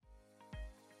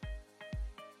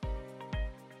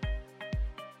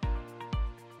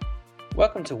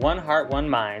Welcome to One Heart, One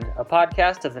Mind, a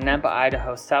podcast of the Nampa,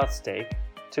 Idaho South Stake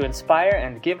to inspire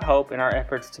and give hope in our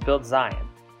efforts to build Zion.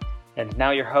 And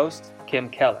now your host, Kim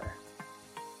Keller.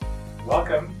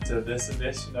 Welcome to this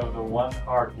edition of the One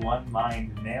Heart, One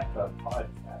Mind Nampa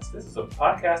podcast. This is a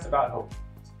podcast about hope.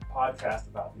 It's a podcast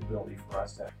about the ability for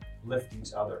us to lift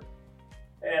each other.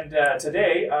 And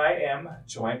today I am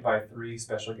joined by three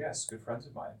special guests, good friends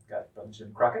of mine. I've got Brother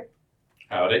Jim Crockett.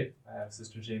 Howdy. I have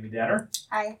Sister Jamie Danner.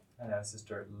 Hi. And I have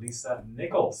Sister Lisa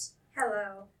Nichols.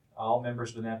 Hello. All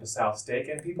members of the Nampa South Stake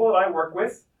and people that I work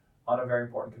with on a very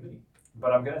important committee.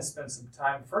 But I'm going to spend some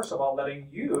time, first of all, letting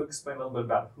you explain a little bit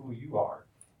about who you are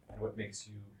and what makes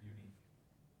you unique.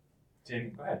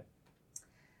 Jamie, go ahead.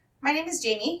 My name is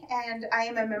Jamie, and I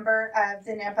am a member of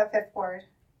the Nampa Fifth Ward.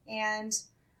 And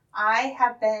I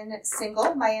have been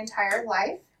single my entire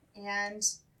life, and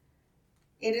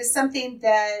it is something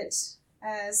that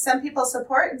some people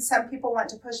support and some people want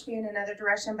to push me in another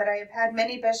direction, but I have had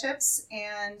many bishops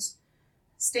and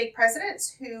stake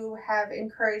presidents who have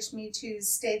encouraged me to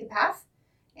stay the path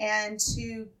and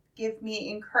to give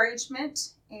me encouragement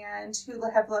and who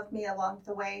have loved me along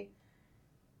the way.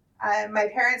 My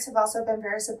parents have also been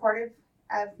very supportive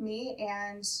of me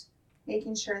and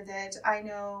making sure that I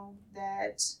know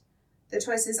that the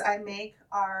choices I make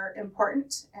are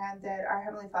important and that our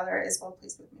Heavenly Father is well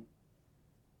pleased with me.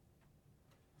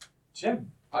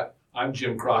 Jim. I'm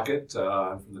Jim Crockett.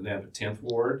 I'm from the Nampa 10th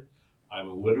Ward. I'm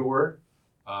a widower.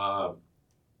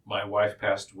 My wife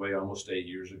passed away almost 8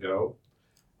 years ago.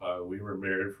 We were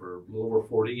married for a little over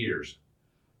 40 years.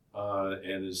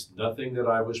 And it's nothing that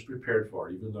I was prepared for.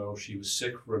 Even though she was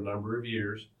sick for a number of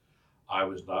years, I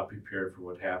was not prepared for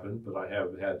what happened, but I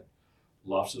have had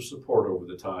lots of support over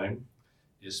the time.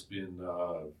 It's been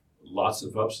lots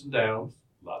of ups and downs,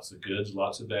 lots of goods,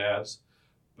 lots of bads,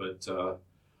 but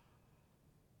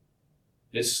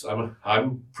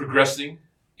I'm progressing,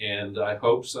 and I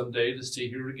hope someday to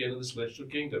see her again in the celestial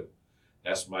kingdom.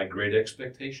 That's my great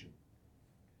expectation.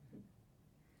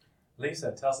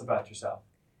 Lisa, tell us about yourself.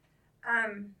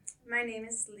 My name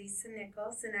is Lisa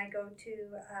Nichols, and I go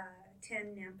to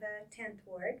 10 Nampa 10th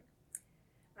Ward.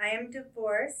 I am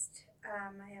divorced.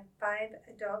 I have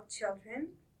 5 adult children,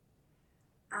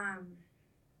 and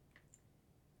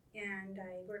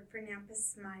I work for Nampa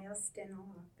Smiles Dental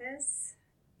Office,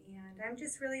 and I'm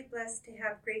just really blessed to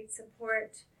have great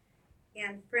support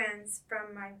and friends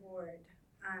from my ward.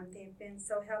 They've been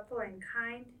so helpful and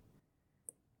kind,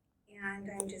 and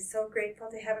I'm just so grateful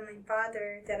to Heavenly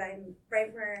Father that I'm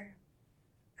right where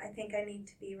I think I need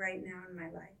to be right now in my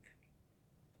life.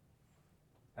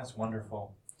 That's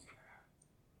wonderful.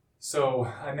 So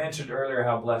I mentioned earlier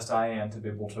how blessed I am to be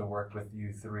able to work with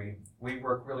you three. We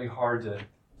work really hard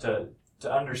to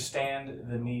understand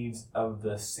the needs of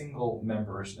the single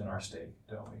members in our stake,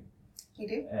 don't we? You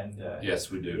do? And Yes,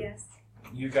 we do. Yes.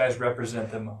 you guys represent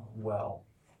them well.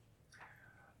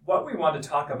 What we want to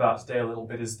talk about today a little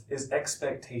bit is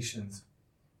expectations.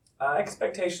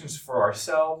 Expectations for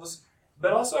ourselves,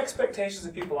 but also expectations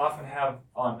that people often have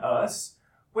on us,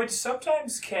 which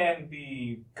sometimes can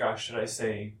be, should I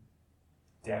say,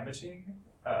 damaging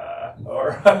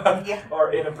or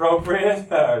or inappropriate,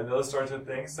 those sorts of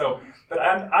things. But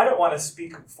I don't want to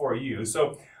speak for you. So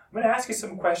I'm going to ask you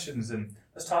some questions, and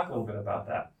let's talk a little bit about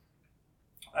that.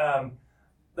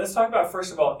 Let's talk about,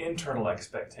 first of all, internal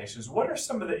expectations. What are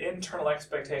some of the internal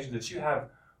expectations that you have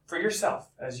for yourself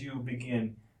as you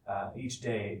begin each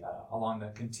day along the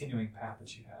continuing path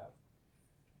that you have?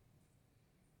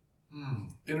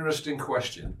 Interesting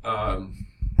question.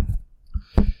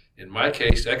 In my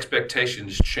case,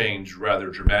 expectations changed rather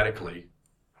dramatically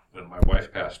when my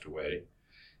wife passed away.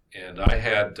 And I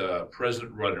had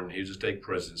President Rudder, when he was a stake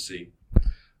presidency,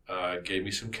 gave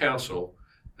me some counsel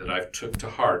that I took to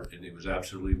heart, and it was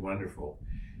absolutely wonderful.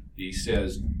 He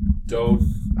says, don't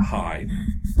hide.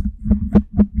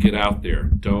 Get out there.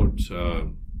 Don't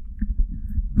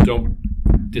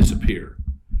disappear.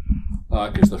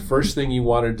 Because the first thing you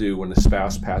want to do when the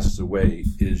spouse passes away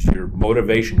is your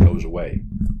motivation goes away.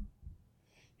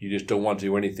 You just don't want to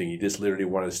do anything. You just literally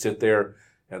want to sit there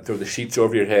and throw the sheets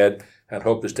over your head and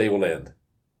hope this day will end.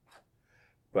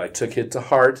 But I took it to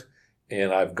heart,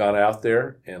 and I've gone out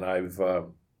there, and I've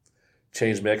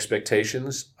changed my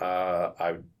expectations.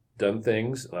 I've done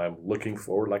things, and I'm looking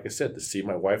forward, like I said, to see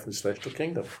my wife in the celestial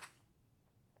kingdom.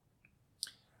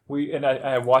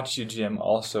 I watched you, Jim,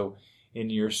 also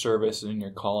in your service and in your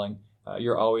calling.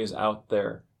 You're always out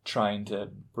there trying to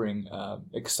bring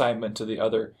excitement to the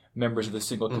other members of the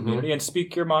single community and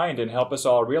speak your mind and help us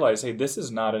all realize, hey, this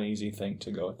is not an easy thing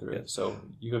to go through. Yeah. So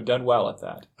you have done well at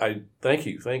that. Thank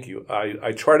you.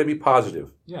 I try to be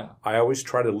positive. Yeah. I always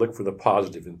try to look for the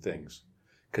positive in things,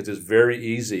 because it's very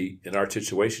easy in our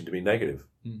situation to be negative.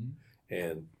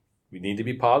 And we need to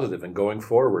be positive and going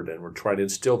forward, and we're trying to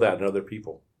instill that in other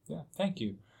people. Yeah, thank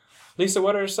you. Lisa,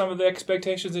 what are some of the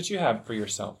expectations that you have for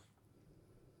yourself?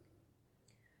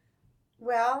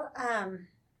 Well,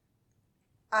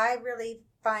 I really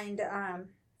find,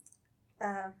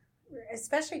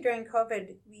 especially during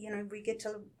COVID, we get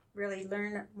to really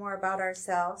learn more about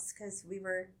ourselves because we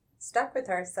were stuck with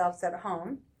ourselves at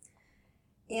home.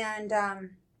 And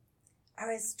I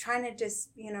was trying to just,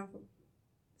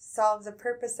 solve the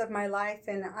purpose of my life.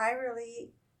 And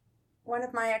one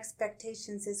of my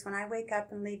expectations is when I wake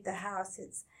up and leave the house,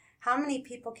 it's how many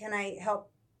people can I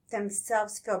help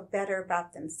themselves feel better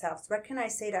about themselves? What can I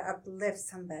say to uplift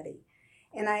somebody?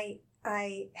 And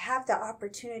I have the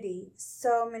opportunity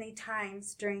so many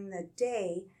times during the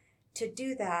day to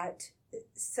do that.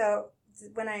 So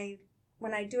when I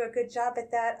do a good job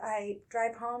at that, I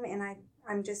drive home and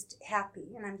I'm just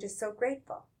happy, and I'm just so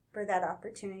grateful for that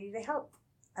opportunity to help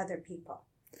other people.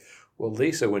 Well,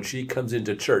 Lisa, when she comes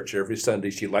into church every Sunday,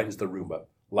 she lightens the room up,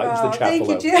 lightens the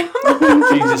chapel up. Thank you,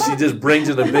 Jim. she just brings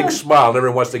in a big smile, and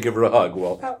everyone wants to give her a hug.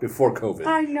 Well, before COVID.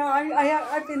 I know.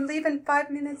 I've been leaving 5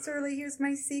 minutes early. Here's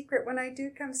my secret when I do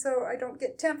come, so I don't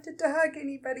get tempted to hug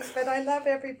anybody, but I love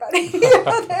everybody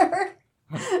there.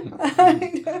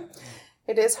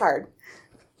 It is hard.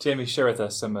 Jamie, share with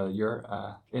us some of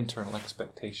your internal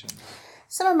expectations.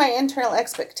 Some of my internal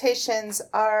expectations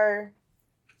are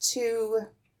to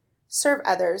serve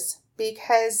others,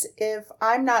 because if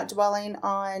I'm not dwelling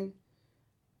on,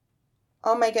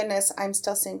 oh my goodness, I'm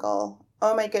still single,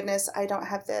 oh my goodness, I don't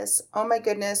have this, oh my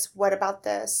goodness, what about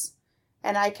this?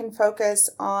 And I can focus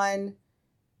on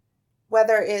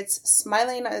whether it's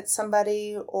smiling at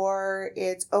somebody, or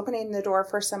it's opening the door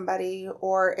for somebody,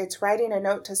 or it's writing a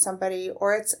note to somebody,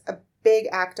 or it's a big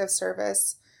act of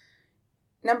service.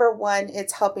 Number one,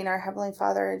 it's helping our Heavenly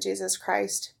Father and Jesus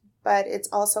Christ, but it's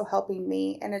also helping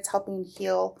me, and it's helping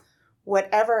heal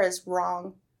whatever is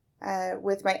wrong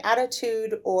with my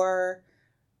attitude or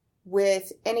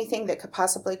with anything that could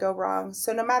possibly go wrong.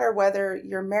 So no matter whether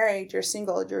you're married, you're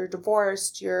single, you're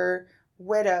divorced, you're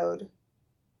widowed,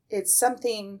 it's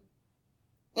something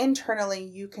internally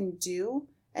you can do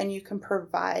and you can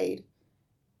provide,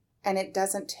 and it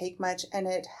doesn't take much, and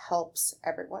it helps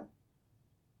everyone.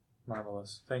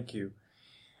 Marvelous. Thank you.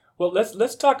 Well,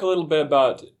 let's talk a little bit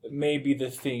about maybe the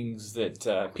things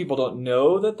that people don't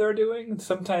know that they're doing.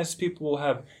 Sometimes people will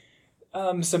have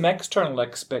some external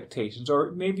expectations,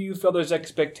 or maybe you feel there's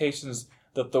expectations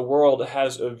that the world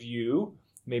has of you.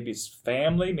 Maybe it's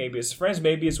family, maybe it's friends,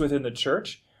 maybe it's within the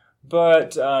church.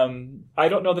 But I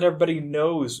don't know that everybody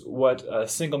knows what a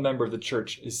single member of the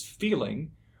church is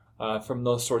feeling from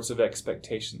those sorts of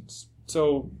expectations.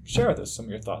 So share with us some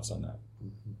of your thoughts on that.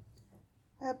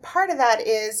 Part of that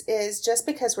is just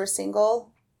because we're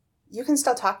single, you can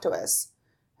still talk to us.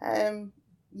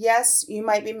 Yes, you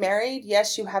might be married.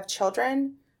 Yes, you have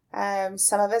children.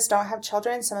 Some of us don't have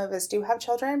children. Some of us do have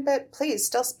children. But please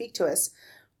still speak to us.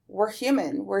 We're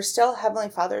human. We're still Heavenly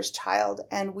Father's child,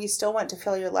 and we still want to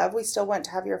feel your love. We still want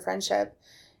to have your friendship.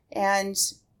 And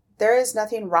there is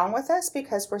nothing wrong with us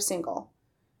because we're single.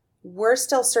 We're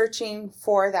still searching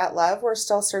for that love. We're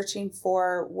still searching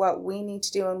for what we need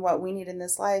to do and what we need in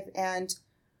this life. And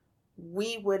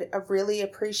we would really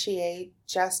appreciate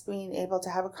just being able to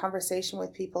have a conversation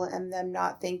with people and them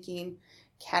not thinking,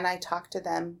 can I talk to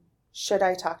them? Should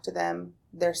I talk to them?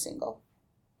 They're single.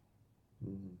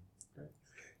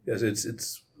 Yes,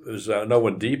 it's I know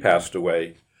when Dee passed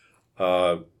away,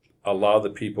 a lot of the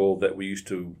people that we used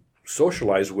to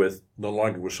socialize with no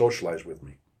longer were socialized with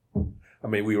me. I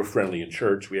mean, we were friendly in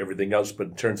church, everything else, but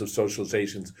in terms of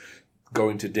socializations,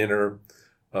 going to dinner,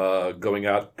 going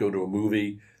out, go to a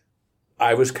movie,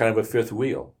 I was kind of a fifth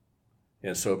wheel.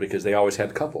 And so, because they always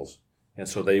had couples. And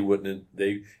so they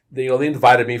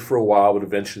invited me for a while, but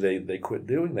eventually they quit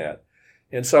doing that.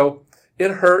 And so it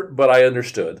hurt, but I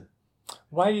understood.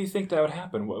 Why do you think that would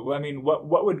happen? I mean,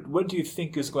 what do you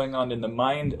think is going on in the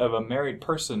mind of a married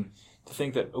person to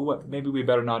think that, maybe we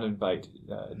better not invite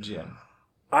Jim?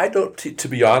 I don't, to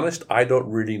be honest, I don't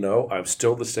really know. I'm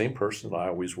still the same person I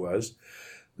always was.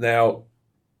 Now,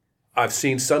 I've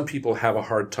seen some people have a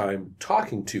hard time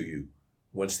talking to you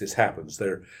once this happens.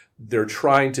 They're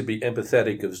trying to be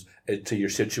empathetic to your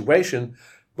situation,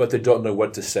 but they don't know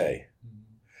what to say.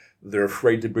 They're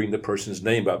afraid to bring the person's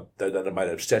name up that it might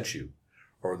upset you,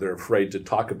 or they're afraid to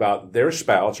talk about their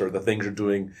spouse or the things they're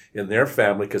doing in their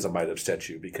family because it might upset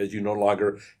you, because you no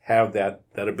longer have that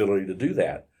ability to do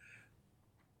that.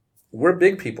 We're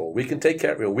big people. We can take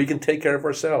care of We can take care of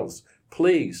ourselves.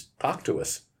 Please talk to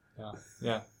us.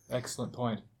 Yeah. Excellent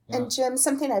point. Yeah. And Jim,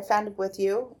 something I found with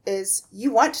you is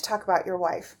you want to talk about your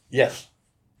wife. Yes.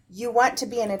 You want to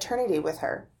be in eternity with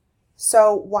her.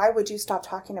 So why would you stop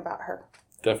talking about her?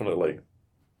 Definitely.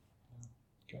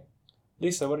 Okay.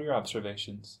 Lisa, what are your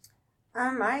observations?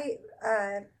 I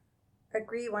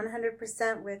agree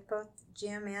 100% with both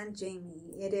Jim and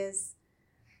Jamie.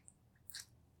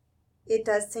 It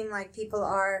does seem like people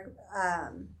are,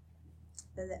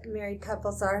 married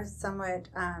couples are somewhat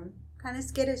kind of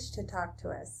skittish to talk to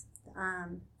us.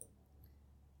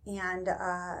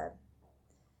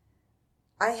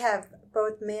 I have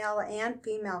both male and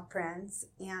female friends,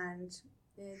 and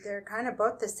they're kind of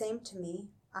both the same to me.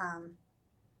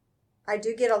 I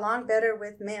do get along better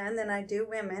with men than I do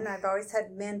women. I've always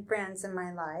had men friends in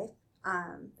my life,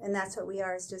 and that's what we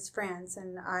are, is just friends.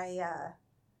 And I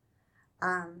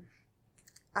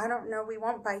don't know, we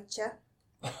won't bite you.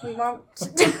 We won't,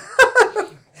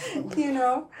 you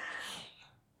know.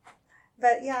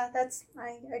 But yeah,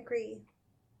 I agree.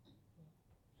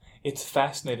 It's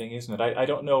fascinating, isn't it? I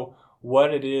don't know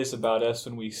what it is about us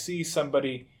when we see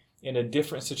somebody in a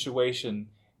different situation.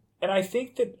 And I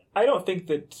think that,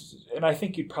 and I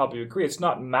think you'd probably agree, it's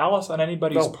not malice on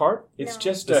anybody's part. It's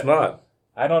just it's not.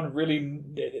 I don't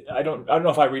know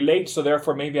if I relate, so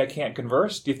therefore maybe I can't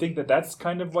converse. Do you think that that's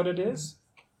kind of what it is?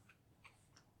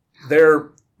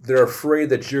 They're afraid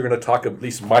that you're going to talk, at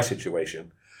least in my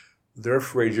situation, they're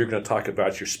afraid you're going to talk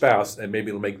about your spouse and maybe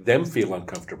it'll make them feel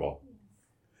uncomfortable.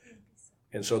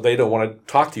 And so they don't want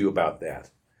to talk to you about that.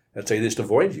 And so they just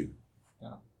avoid you.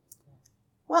 Yeah.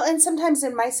 Well, and sometimes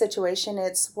in my situation,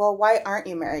 it's, well, why aren't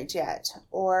you married yet?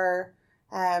 Or,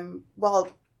 well,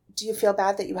 do you feel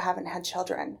bad that you haven't had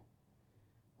children?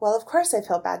 Well, of course I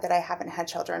feel bad that I haven't had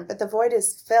children, but the void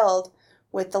is filled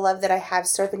with the love that I have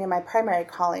serving in my primary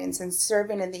callings and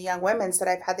serving in the young women's that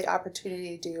I've had the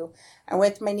opportunity to do, and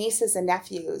with my nieces and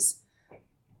nephews.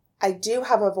 I do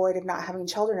have a void of not having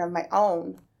children of my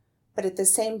own, but at the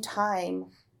same time,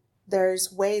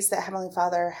 there's ways that Heavenly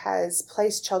Father has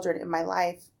placed children in my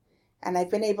life, and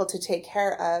I've been able to take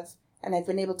care of, and I've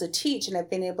been able to teach, and I've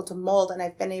been able to mold, and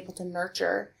I've been able to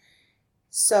nurture.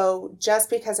 So just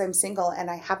because I'm single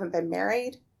and I haven't been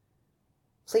married,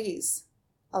 please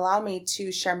allow me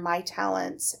to share my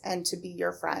talents and to be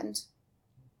your friend.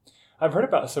 I've heard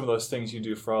about some of those things you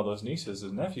do for all those nieces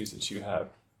and nephews that you have.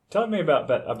 Tell me about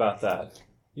that.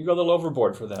 You go a little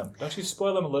overboard for them. Don't you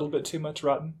spoil them a little bit too much,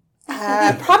 Rotten?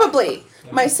 Probably.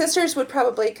 My sisters would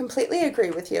probably completely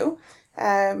agree with you.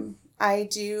 I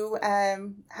do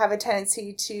have a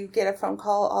tendency to get a phone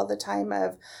call all the time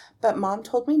of, but Mom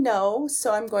told me no,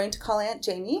 so I'm going to call Aunt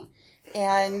Jamie.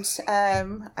 And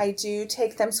I do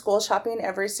take them school shopping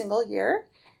every single year.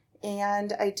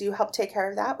 And I do help take care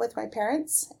of that with my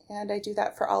parents. And I do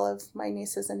that for all of my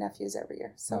nieces and nephews every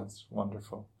year. So that's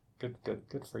wonderful.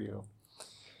 Good for you.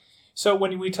 So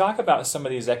when we talk about some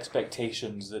of these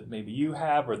expectations that maybe you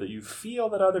have or that you feel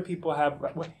that other people have,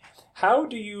 how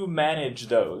do you manage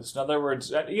those? In other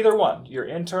words, either one, your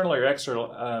internal or your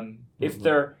external,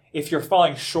 if you're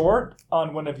falling short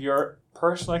on one of your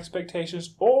personal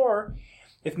expectations, or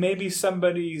if maybe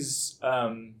somebody's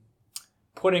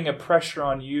putting a pressure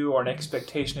on you or an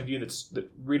expectation of you that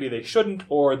really they shouldn't,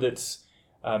 or that's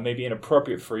maybe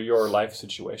inappropriate for your life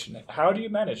situation. How do you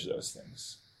manage those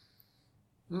things?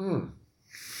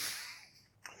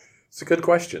 It's a good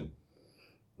question.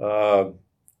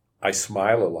 I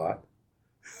smile a lot.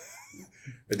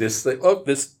 I just think,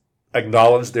 this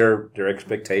acknowledge their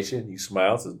expectation. You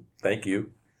smile, says, thank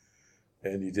you.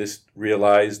 And you just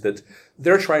realize that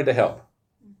they're trying to help.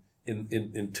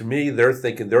 To me, they're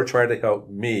thinking they're trying to help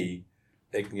me,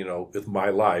 with my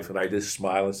life. And I just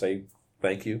smile and say,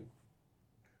 thank you.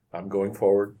 I'm going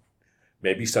forward.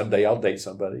 Maybe someday I'll date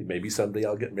somebody. Maybe someday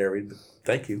I'll get married. But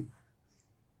thank you.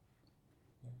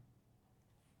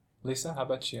 Lisa, how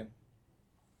about you?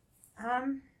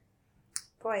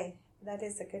 Boy, that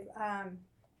is a good.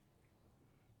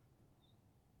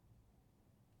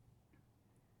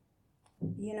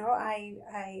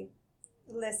 I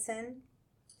listen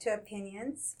to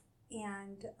opinions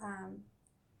and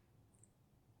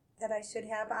that I should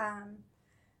have,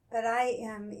 but I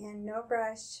am in no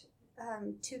rush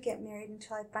to get married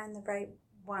until I find the right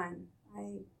one.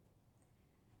 I'm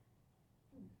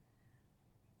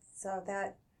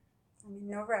in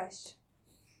no rush.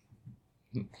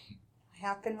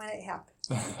 Happen when it happens.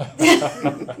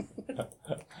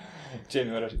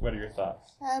 Jamie, what are your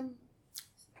thoughts?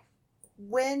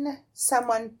 when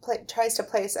someone tries to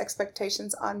place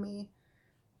expectations on me,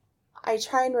 I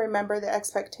try and remember the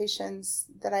expectations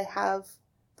that I have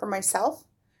for myself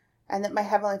and that my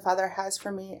Heavenly Father has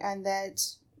for me, and that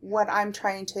what I'm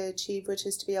trying to achieve, which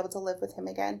is to be able to live with him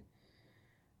again.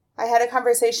 I had a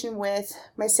conversation with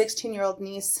my 16-year-old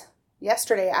niece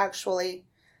yesterday, actually,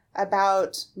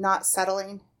 about not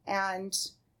settling and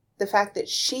the fact that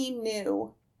she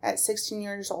knew at 16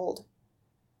 years old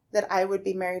that I would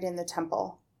be married in the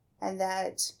temple. And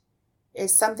that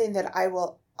is something that I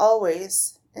will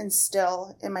always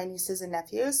instill in my nieces and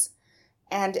nephews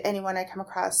and anyone I come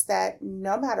across, that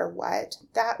no matter what,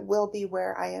 that will be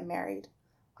where I am married.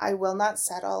 I will not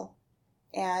settle.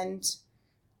 And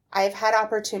I've had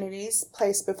opportunities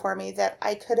placed before me that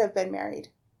I could have been married.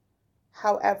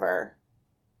 However,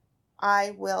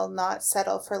 I will not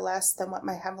settle for less than what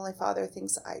my Heavenly Father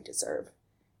thinks I deserve.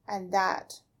 And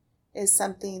that is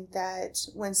something that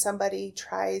when somebody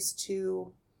tries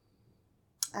to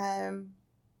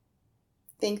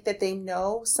think that they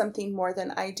know something more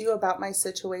than I do about my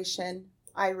situation,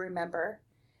 I remember.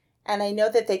 And I know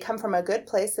that they come from a good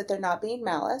place, that they're not being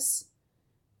malice,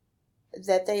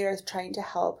 that they are trying to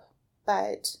help.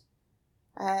 But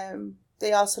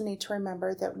they also need to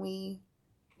remember that we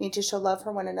need to show love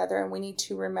for one another, and we need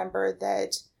to remember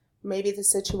that maybe the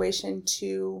situation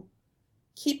to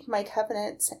keep my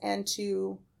covenants and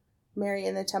to marry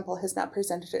in the temple has not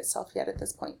presented itself yet at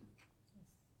this point.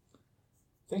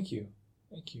 Thank you.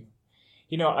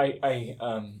 You know,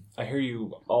 I hear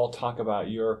you all talk about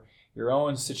your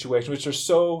own situation, which are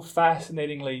so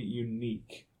fascinatingly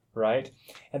unique, right?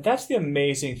 And that's the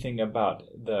amazing thing about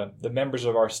the members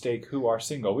of our stake who are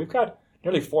single. We've got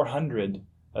nearly 400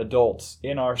 adults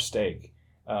in our stake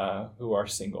who are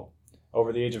single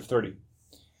over the age of 30.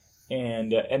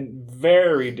 And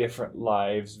very different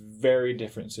lives, very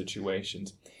different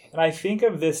situations. And I think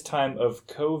of this time of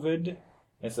COVID,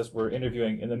 and since we're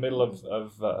interviewing in the middle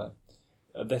of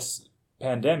this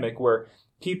pandemic, where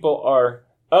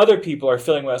other people are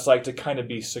feeling what it's like to kind of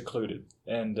be secluded.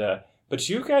 And but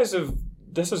you guys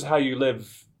this is how you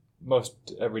live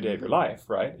most every day of your life,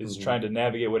 right? Is trying to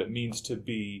navigate what it means to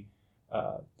be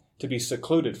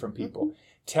secluded from people. Mm-hmm.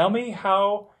 Tell me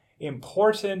how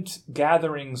important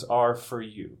gatherings are for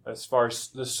you as far as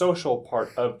the social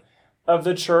part of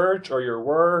the church or your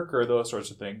work or those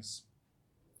sorts of things.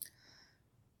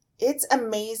 It's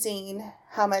amazing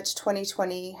how much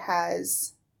 2020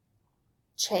 has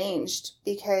changed,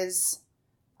 because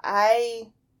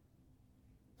I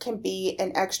can be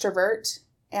an extrovert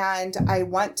and I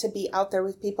want to be out there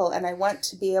with people and I want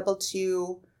to be able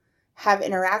to have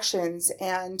interactions,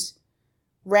 and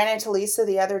ran into Lisa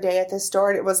the other day at the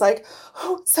store, and it was like,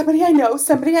 oh, somebody I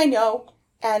know.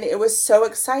 And it was so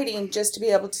exciting just to be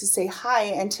able to say hi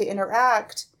and to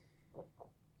interact.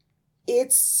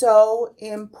 It's so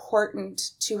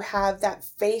important to have that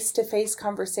face-to-face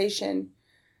conversation.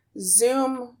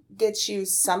 Zoom gets you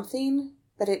something,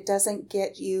 but it doesn't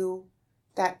get you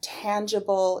that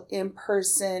tangible,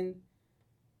 in-person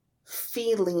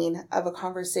feeling of a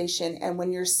conversation. And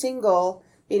when you're single,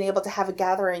 being able to have a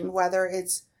gathering, whether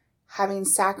it's having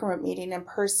sacrament meeting in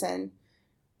person,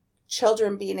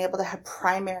 children being able to have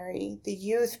primary, the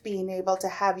youth being able to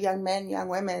have young men, young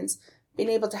women's, being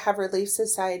able to have Relief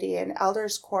Society and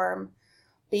Elders Quorum,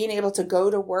 being able to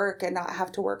go to work and not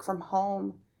have to work from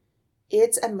home.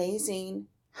 It's amazing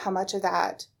how much of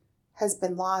that has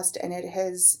been lost, and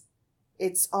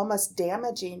it's almost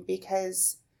damaging,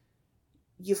 because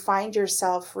you find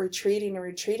yourself retreating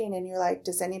and you're like,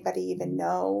 does anybody even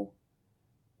know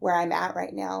where I'm at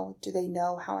right now? Do they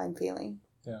know how I'm feeling?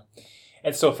 Yeah.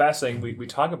 It's so fascinating. We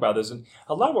talk about this, and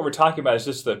a lot of what we're talking about is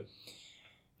just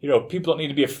people don't need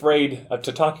to be afraid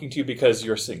to talking to you because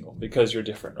you're single, because you're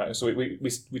different, right? So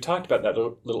we talked about that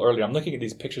a little earlier. I'm looking at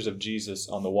these pictures of Jesus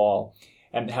on the wall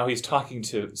and how he's talking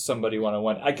to somebody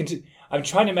one-on-one. I'm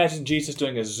trying to imagine Jesus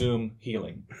doing a Zoom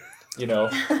healing.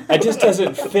 It just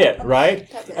doesn't fit, right?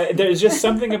 There's just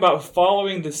something about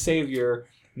following the Savior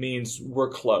means we're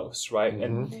close, right?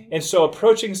 Mm-hmm. And so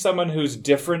approaching someone who's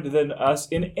different than us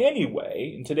in any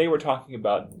way, and today we're talking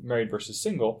about married versus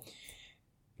single,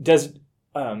 that's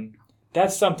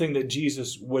something that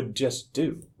Jesus would just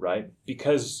do, right?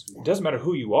 Because it doesn't matter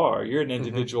who you are, you're an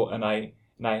individual, and I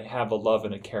have a love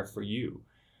and a care for you.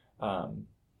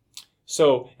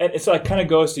 So it kind of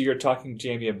goes to your talking,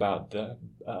 Jamie, about the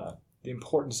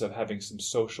importance of having some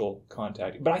social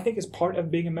contact. But I think it's part of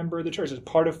being a member of the church, as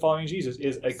part of following Jesus,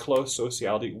 is a close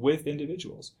sociality with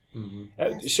individuals.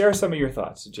 Mm-hmm. Share some of your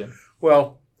thoughts, Jim.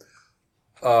 Well,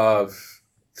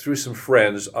 through some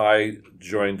friends, I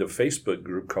joined a Facebook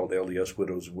group called LDS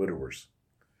Widows and Widowers.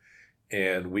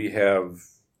 and we have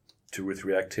 2 or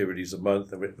 3 activities a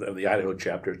month of the Idaho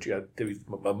chapter, 2 activities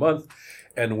a month,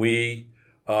 and we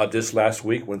this last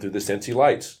week went through the Cincy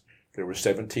Lights. There were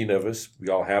 17 of us. We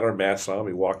all had our masks on.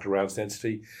 We walked around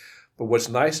Cincy. But what's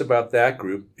nice about that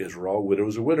group is we're all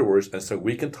widows and widowers, and so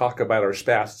we can talk about our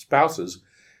spouses,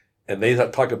 and they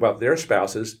talk about their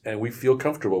spouses, and we feel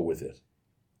comfortable with it.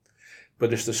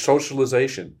 But it's the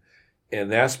socialization,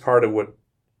 and that's part of what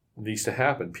needs to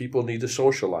happen. People need to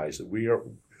socialize. We are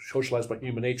socialized by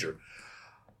human nature.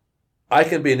 I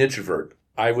can be an introvert.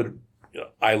 I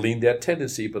lean that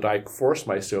tendency, but I force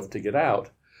myself to get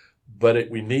out. But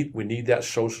we need that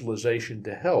socialization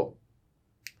to help.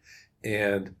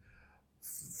 And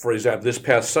for example, this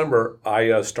past summer,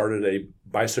 I started a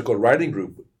bicycle riding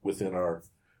group within our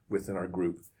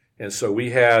group, and so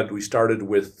we started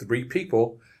with 3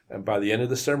 people, and by the end of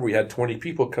the summer, we had 20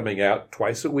 people coming out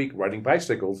twice a week riding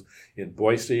bicycles in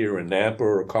Boise or in Nampa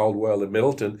or Caldwell and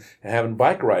Middleton and having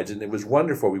bike rides, and it was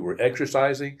wonderful. We were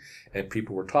exercising, and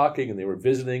people were talking, and they were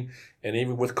visiting, and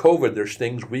even with COVID, there's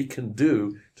things we can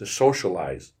do to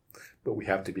socialize, but we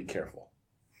have to be careful.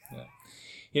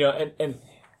 Yeah.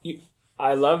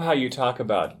 I love how you talk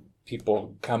about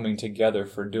people coming together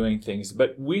for doing things,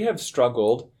 but we have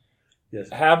struggled,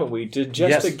 haven't we, to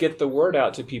get the word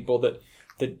out to people that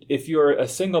if you're a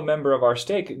single member of our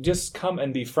stake, just come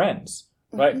and be friends,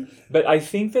 right? Mm-hmm. But I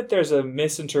think that there's a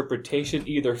misinterpretation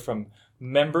either from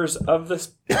members of the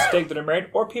stake that are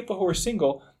married or people who are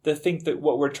single that think that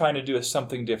what we're trying to do is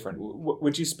something different.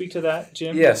 Would you speak to that,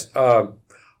 Jim? Yes.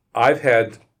 I've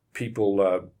had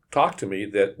people talk to me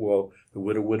that, well, the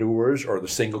widowers or the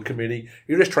single committee,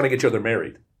 you're just trying to get each other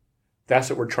married. That's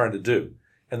what we're trying to do.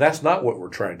 And that's not what we're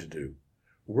trying to do.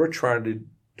 We're trying to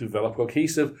develop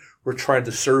cohesive. We're trying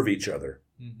to serve each other.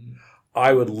 Mm-hmm.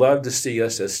 I would love to see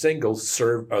us as singles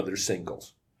serve other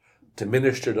singles, to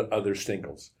minister to other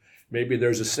singles. Maybe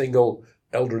there's a single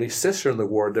elderly sister in the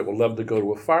ward that would love to go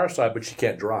to a fireside, but she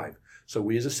can't drive. So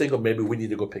we as a single, maybe we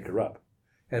need to go pick her up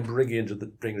and bring her to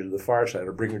the fireside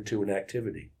or bring her to an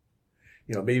activity.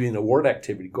 Maybe in a ward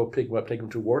activity, go pick them up, take them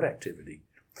to a ward activity.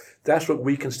 That's what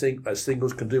we can as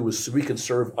singles can do, is we can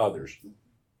serve others.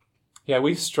 Yeah,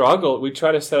 we struggle. We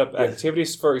try to set up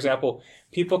activities. For example,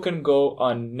 people can go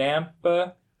on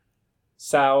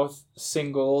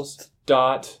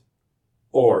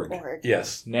NampaSouthSingles.org.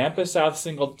 Yes.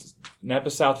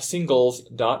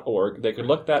 NampaSouthSingles.org. They could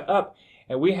look that up.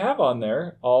 And we have on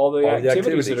there all the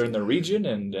activities that are in the region,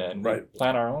 and we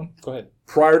plan our own. Go ahead.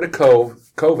 Prior to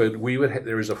COVID,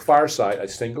 there was a fireside, a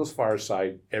singles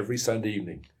fireside every Sunday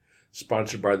evening,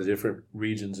 sponsored by the different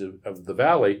regions of the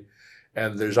valley.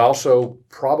 And there's also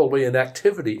probably an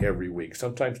activity every week,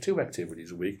 sometimes 2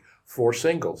 activities a week for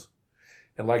singles.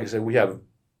 And like I said, we have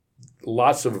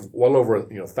lots of, well over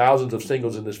thousands of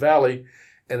singles in this valley.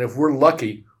 And if we're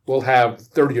lucky, we'll have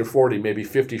 30 or 40, maybe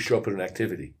 50 show up at an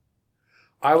activity.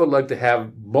 I would like to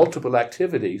have multiple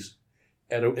activities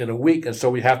in a week, and so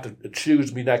we have to choose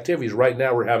between activities. Right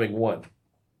now, we're having 1.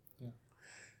 Yeah.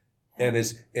 And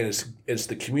it's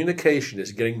the communication,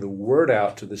 it's getting the word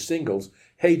out to the singles,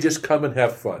 hey, just come and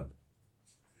have fun.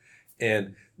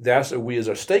 And that's what we as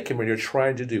our stake committee are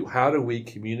trying to do. How do we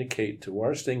communicate to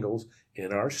our singles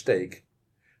in our stake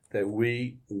that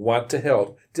we want to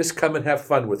help? Just come and have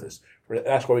fun with us.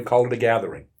 That's why we call it a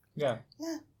gathering. Yeah.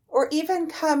 Yeah. Or even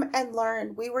come and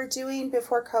learn. We were doing,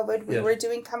 before COVID, we were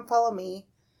doing Come Follow Me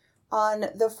on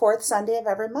the 4th Sunday of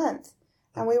every month.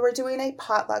 And we were doing a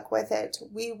potluck with it.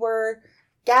 We were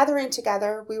gathering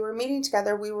together. We were meeting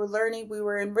together. We were learning. We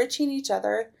were enriching each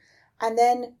other. And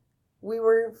then we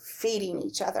were feeding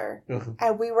each other. Mm-hmm.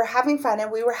 And we were having fun.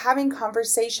 And we were having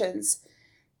conversations,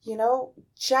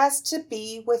 just to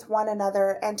be with one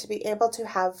another and to be able to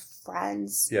have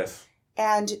friends. Yes.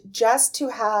 And just to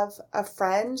have a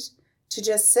friend to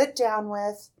just sit down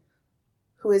with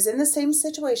who is in the same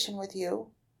situation with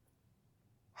you,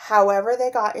 however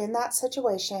they got in that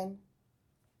situation,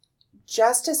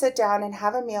 just to sit down and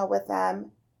have a meal with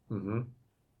them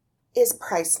is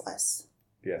priceless.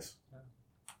 Yes.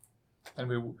 And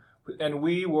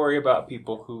we worry about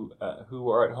people who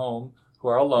are at home, who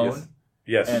are alone.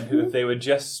 Yes. And who, if they would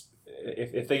just,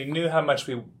 if they knew how much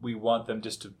we want them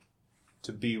just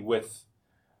to be with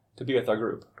our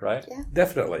group, right? Yeah.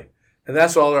 Definitely. And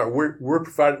that's all we're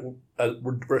providing,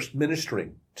 we're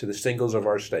ministering to the singles of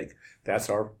our stake. That's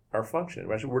our function.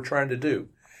 That's what we're trying to do.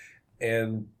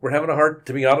 And we're having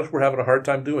to be honest, we're having a hard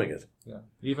time doing it. Yeah.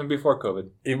 Even before COVID.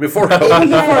 Even before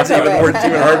COVID. It's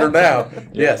even harder now.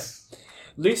 Yes.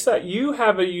 Lisa, you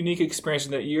have a unique experience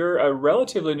in that you're a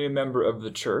relatively new member of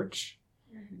the church.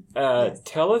 Yes.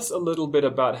 Tell us a little bit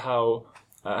about how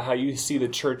how you see the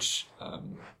church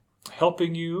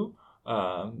helping you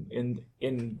in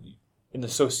the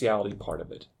sociality part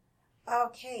of it.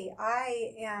 Okay,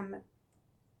 I am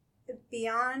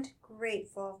beyond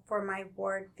grateful for my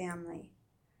ward family.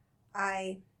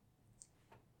 I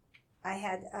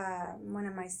had one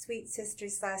of my sweet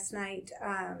sisters last night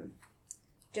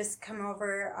just come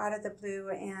over out of the blue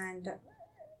and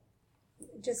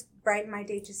just brighten my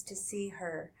day just to see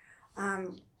her.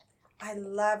 I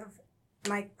love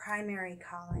my primary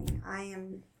calling.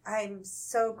 I'm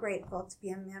so grateful to be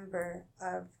a member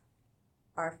of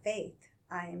our faith.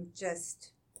 I'm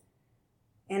just,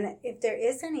 and if there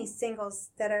is any singles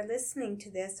that are listening to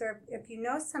this, or if you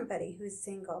know somebody who's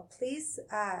single, please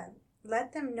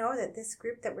let them know that this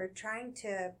group that we're trying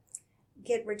to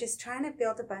get, we're just trying to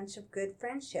build a bunch of good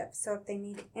friendships. So if they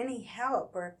need any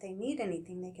help or if they need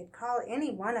anything, they could call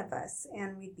any one of us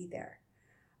and we'd be there.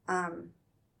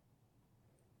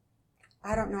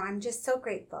 I don't know. I'm just so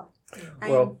grateful.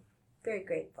 I'm very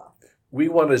grateful. We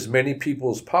want as many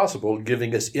people as possible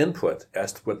giving us input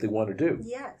as to what they want to do.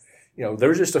 Yes.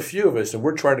 There's just a few of us, and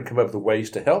we're trying to come up with ways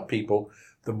to help people.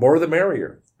 The more, the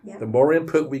merrier. Yeah. The more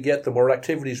input we get, the more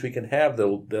activities we can have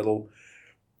that'll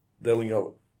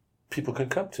people can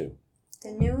come to.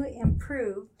 The new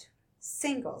improved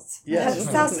singles.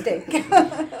 Yes. South Stake.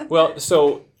 Well,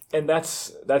 and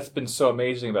that's been so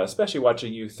amazing about, especially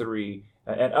watching you three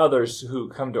and others who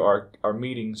come to our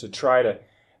meetings to try to,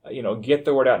 get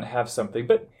the word out and have something.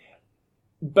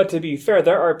 But to be fair,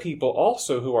 there are people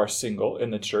also who are single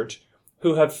in the church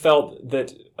who have felt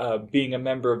that being a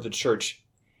member of the church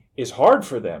is hard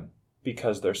for them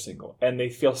because they're single, and they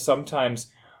feel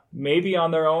sometimes maybe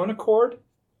on their own accord,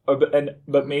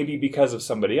 but maybe because of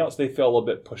somebody else, they feel a little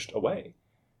bit pushed away,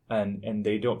 and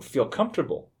they don't feel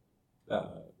comfortable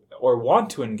or want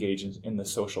to engage in the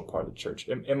social part of the church.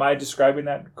 Am I describing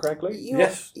that correctly?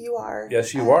 Yes. You are.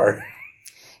 Yes, you are.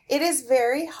 It is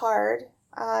very hard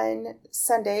on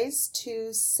Sundays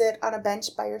to sit on a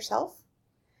bench by yourself.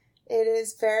 It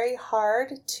is very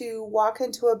hard to walk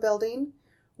into a building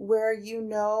where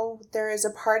there is a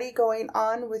party going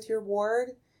on with your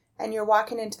ward and you're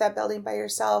walking into that building by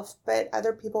yourself, but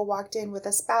other people walked in with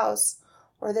a spouse,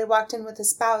 or they walked in with a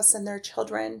spouse and their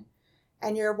children,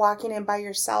 and you're walking in by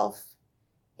yourself.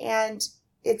 And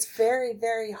it's very,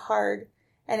 very hard.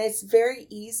 And it's very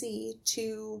easy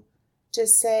to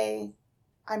just say,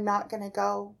 I'm not going to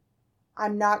go.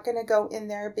 I'm not going to go in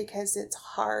there because it's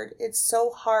hard. It's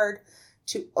so hard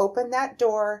to open that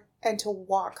door and to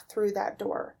walk through that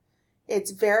door.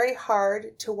 It's very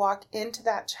hard to walk into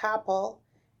that chapel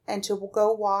and to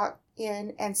go walk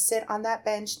in and sit on that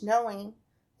bench knowing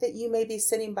that you may be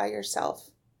sitting by yourself.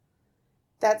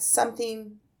 That's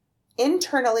something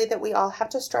internally that we all have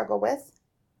to struggle with.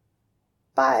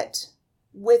 But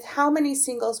with how many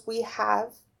singles we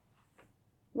have,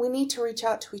 we need to reach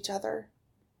out to each other.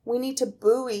 We need to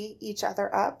buoy each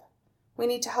other up. We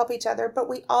need to help each other, but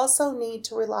we also need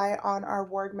to rely on our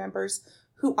ward members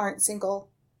who aren't single.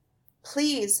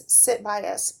 Please sit by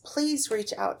us. Please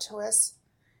reach out to us.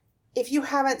 If you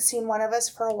haven't seen one of us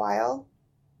for a while,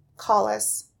 call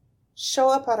us. Show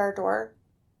up at our door.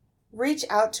 Reach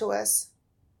out to us.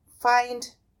 Find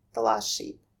the lost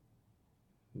sheep.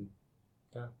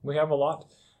 Yeah, we have a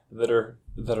lot that are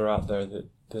out there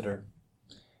that are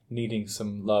needing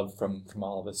some love from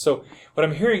all of us. So what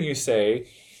I'm hearing you say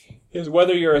is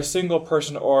whether you're a single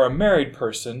person or a married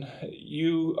person,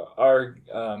 you are,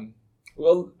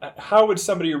 how would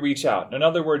somebody reach out? In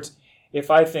other words, if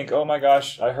I think, oh my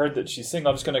gosh, I heard that she's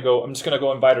single, I'm just going to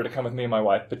go invite her to come with me and my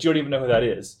wife, but you don't even know who that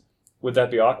is. Would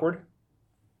that be awkward?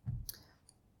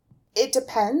 It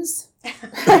depends.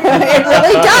 It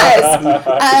really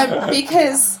does.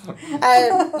 Because,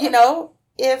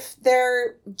 if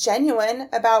they're genuine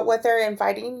about what they're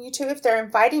inviting you to, if they're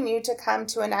inviting you to come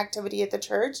to an activity at the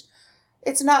church,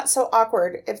 it's not so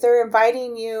awkward. If they're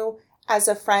inviting you as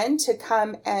a friend to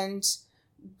come and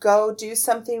go do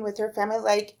something with your family,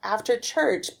 like after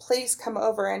church, please come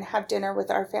over and have dinner with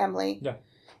our family. Yeah.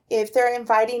 If they're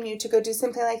inviting you to go do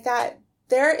something like that,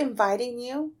 they're inviting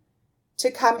you to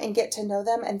come and get to know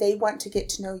them, and they want to get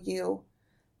to know you.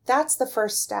 That's the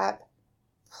first step.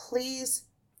 Please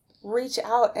reach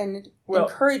out and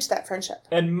encourage that friendship.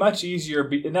 And much easier,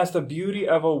 and that's the beauty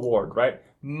of a ward, right?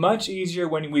 Much easier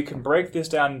when we can break this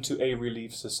down into a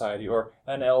relief society or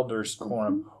an elders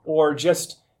quorum, or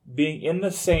just being in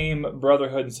the same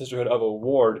brotherhood and sisterhood of a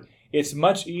ward. It's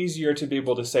much easier to be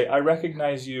able to say, I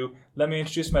recognize you, let me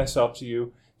introduce myself to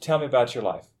you, tell me about your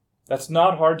life. That's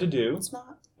not hard to do. It's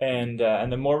not. And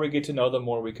the more we get to know, the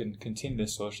more we can continue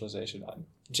this socialization.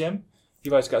 Jim,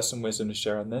 you've always got some wisdom to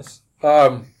share on this.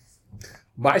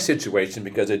 my situation,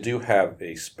 because I do have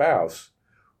a spouse,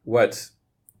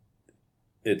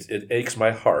 it aches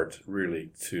my heart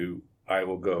really I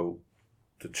will go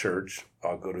to church,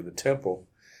 I'll go to the temple,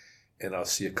 and I'll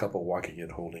see a couple walking in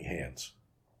holding hands.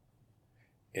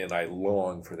 And I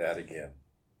long for that again.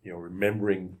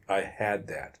 Remembering I had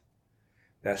that.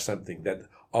 That's something that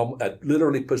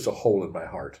literally puts a hole in my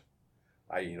heart.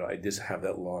 I just have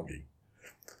that longing.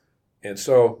 And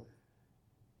so,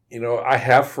 I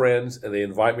have friends and they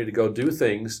invite me to go do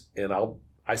things, and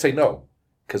I say no,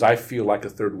 because I feel like a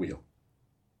third wheel.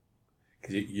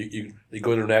 Because you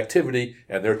go to an activity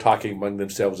and they're talking among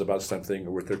themselves about something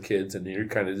or with their kids, and you're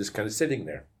kind of sitting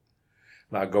there.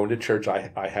 Now, going to church,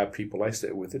 I have people I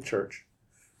sit with at church,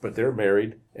 but they're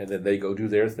married, and then they go do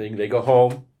their thing. They go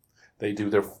home, they do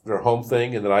their home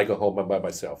thing, and then I go home by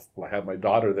myself. Well, I have my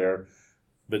daughter there,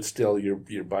 but still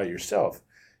you're by yourself.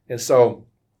 And so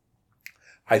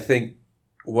I think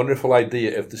wonderful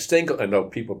idea if the single, I know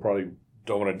people probably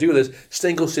don't want to do this,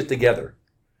 singles sit together.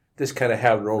 Just kind of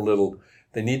have their own little,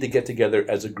 they need to get together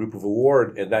as a group of a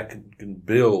ward, and that can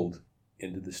build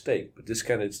into the stake. But this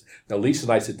kind of, now Lisa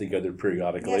and I sit together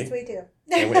periodically. Yes, we do.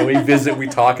 And when we visit, we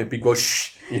talk, and people go,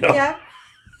 shh, Yeah.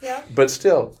 But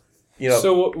still,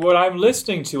 So what I'm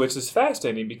listening to, which is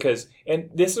fascinating because, and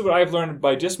this is what I've learned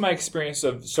by just my experience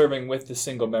of serving with the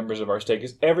single members of our stake,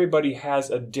 is everybody has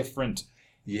a different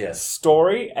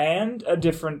story and a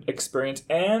different experience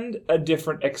and a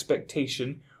different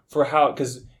expectation for how,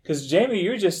 because Jamie,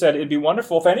 you just said it'd be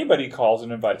wonderful if anybody calls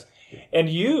and invites. And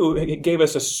you gave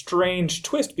us a strange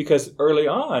twist because early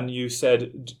on you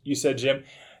said, Jim,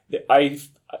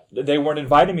 they weren't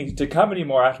inviting me to come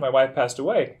anymore after my wife passed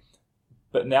away.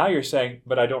 But now you're saying,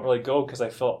 but I don't really go because I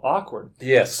feel awkward.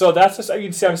 Yes. So that's just,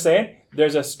 you see what I'm saying?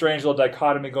 There's a strange little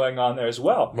dichotomy going on there as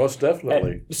well. Most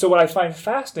definitely. And so what I find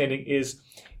fascinating is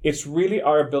it's really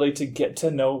our ability to get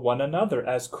to know one another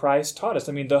as Christ taught us.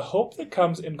 I mean, the hope that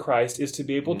comes in Christ is to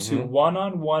be able to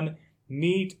one-on-one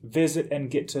meet, visit, and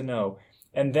get to know.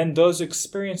 And then those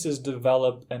experiences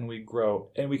develop and we grow.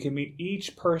 And we can meet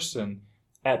each person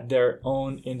at their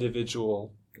own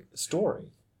individual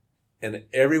story. And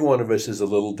every one of us is a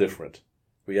little different.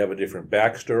 We have a different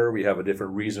backstory. We have a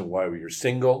different reason why we are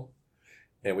single.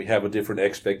 And we have a different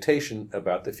expectation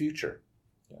about the future.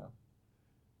 Yeah.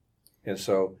 And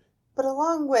so... But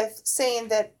along with saying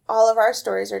that all of our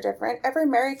stories are different, every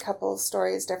married couple's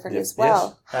story is different as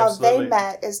well. Yes, how absolutely. they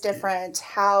met is different.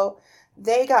 How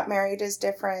they got married is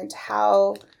different.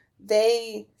 How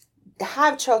they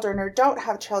have children or don't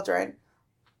have children.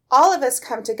 All of us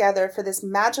come together for this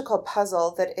magical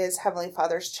puzzle that is Heavenly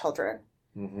Father's children.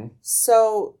 Mm-hmm.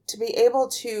 So to be able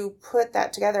to put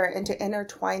that together and to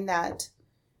intertwine that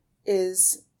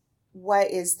is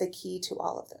what is the key to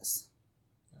all of this.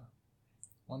 Yeah.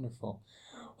 Wonderful.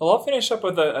 Well, I'll finish up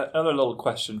with another little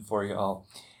question for you all.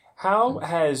 How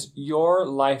has your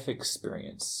life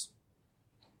experience,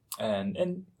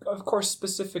 and of course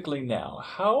specifically now,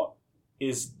 how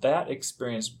is that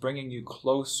experience bringing you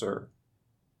closer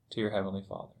to your Heavenly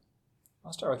Father?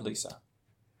 I'll start with Lisa.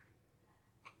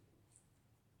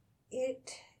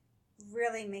 It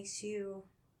really makes you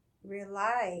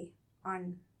rely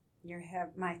on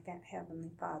my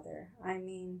Heavenly Father. I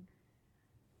mean,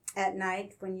 at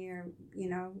night when you're,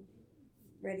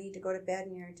 ready to go to bed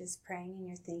and you're just praying and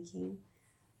you're thinking,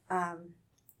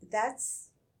 that's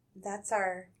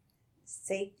our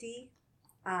safety.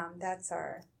 That's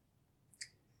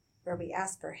where we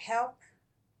ask for help.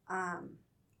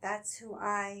 That's who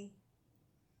I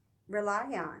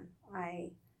rely on.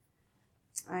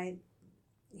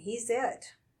 He's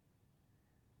it.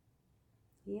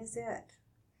 He is it.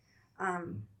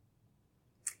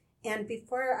 And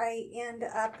before I end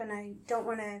up, and I don't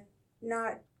want to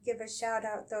not give a shout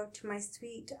out though to my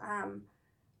sweet,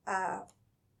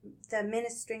 the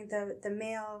ministering, the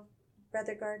male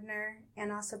Brother Gardner,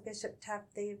 and also Bishop Tuck.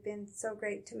 They've been so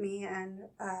great to me and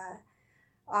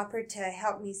offered to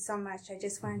help me so much. I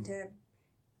just wanted to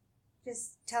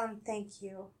just tell them thank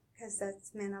you because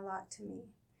that's meant a lot to me.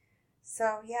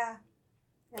 So yeah,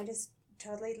 I just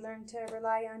totally learned to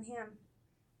rely on him.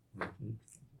 Mm-hmm.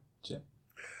 Jim?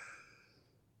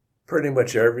 Pretty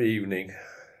much every evening,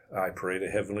 I pray to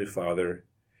Heavenly Father,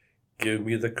 give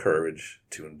me the courage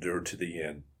to endure to the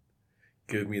end.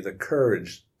 Give me the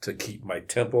courage to keep my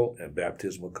temple and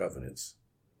baptismal covenants.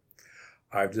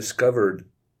 I've discovered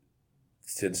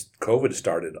since COVID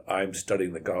started, I'm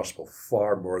studying the gospel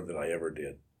far more than I ever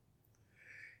did.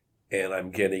 And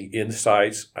I'm getting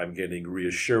insights, I'm getting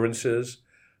reassurances,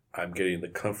 I'm getting the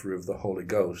comfort of the Holy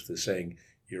Ghost that's saying,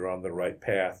 you're on the right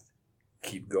path,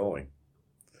 keep going.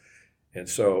 And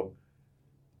so,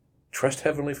 trust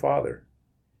Heavenly Father.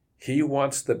 He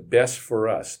wants the best for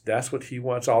us. That's what he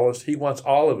wants all of us. He wants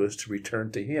all of us to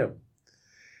return to him.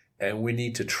 And we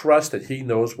need to trust that he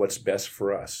knows what's best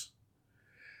for us.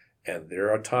 And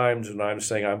there are times when I'm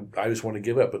saying, I just want to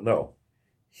give up. But no,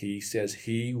 he says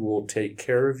he will take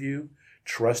care of you.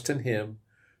 Trust in him.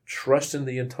 Trust in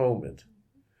the atonement.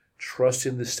 Trust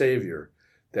in the Savior,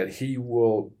 that he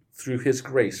will, through his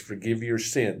grace, forgive your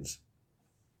sins.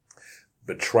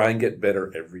 But try and get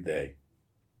better every day.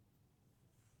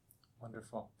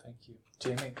 Wonderful. Thank you.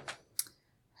 Jamie?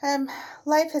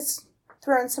 Life has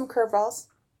thrown some curveballs,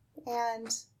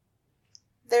 and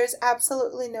there's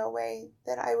absolutely no way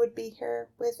that I would be here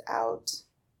without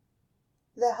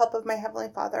the help of my Heavenly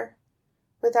Father,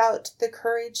 without the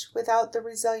courage, without the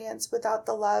resilience, without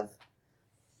the love.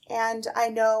 And I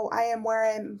know I am where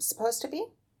I'm supposed to be.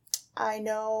 I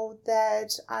know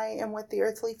that I am with the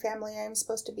earthly family I am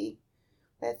supposed to be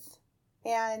with.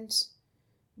 And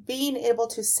being able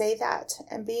to say that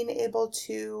and being able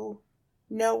to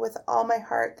know with all my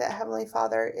heart that Heavenly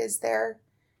Father is there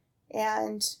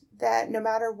and that no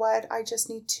matter what, I just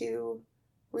need to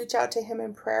reach out to him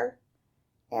in prayer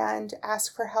and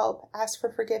ask for help, ask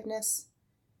for forgiveness,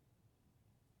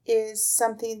 is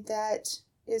something that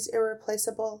is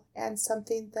irreplaceable and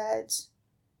something that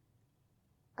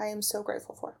I am so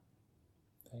grateful for.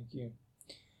 Thank you.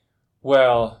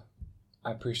 Well,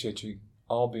 I appreciate you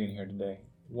all being here today.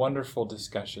 Wonderful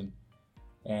discussion.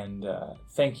 And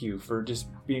thank you for just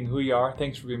being who you are.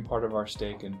 Thanks for being part of our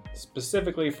stake and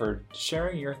specifically for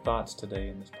sharing your thoughts today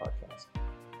in this podcast.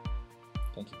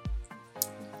 Thank you.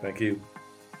 Thank you.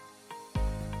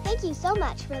 Thank you so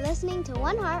much for listening to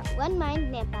One Heart, One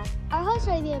Mind Nampa. Our hosts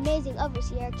are the amazing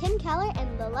overseer Kim Keller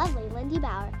and the lovely Lindy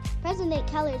Bauer. President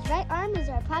Keller's right arm is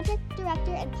our project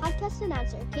director and podcast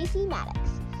announcer Casey Maddox.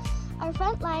 Our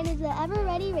front line is the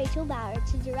ever-ready Rachel Bauer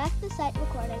to direct the site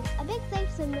recording. A big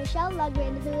thanks to Michelle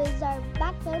Lugren, who is our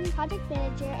backbone project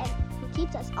manager and who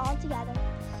keeps us all together.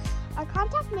 Our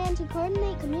contact man to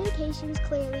coordinate communications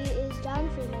clearly is John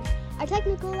Freeman. Our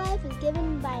technical life is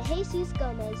given by Jesus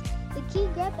Gomez, the key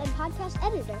grip and podcast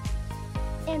editor,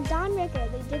 and Don Ricker,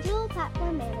 the digital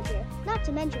platform manager. Not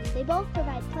to mention, they both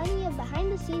provide plenty of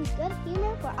behind-the-scenes good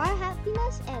humor for our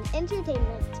happiness and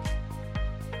entertainment.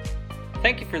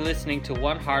 Thank you for listening to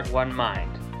One Heart, One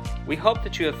Mind. We hope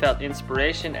that you have felt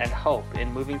inspiration and hope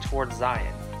in moving towards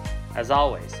Zion. As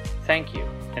always, thank you,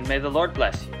 and may the Lord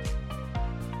bless you.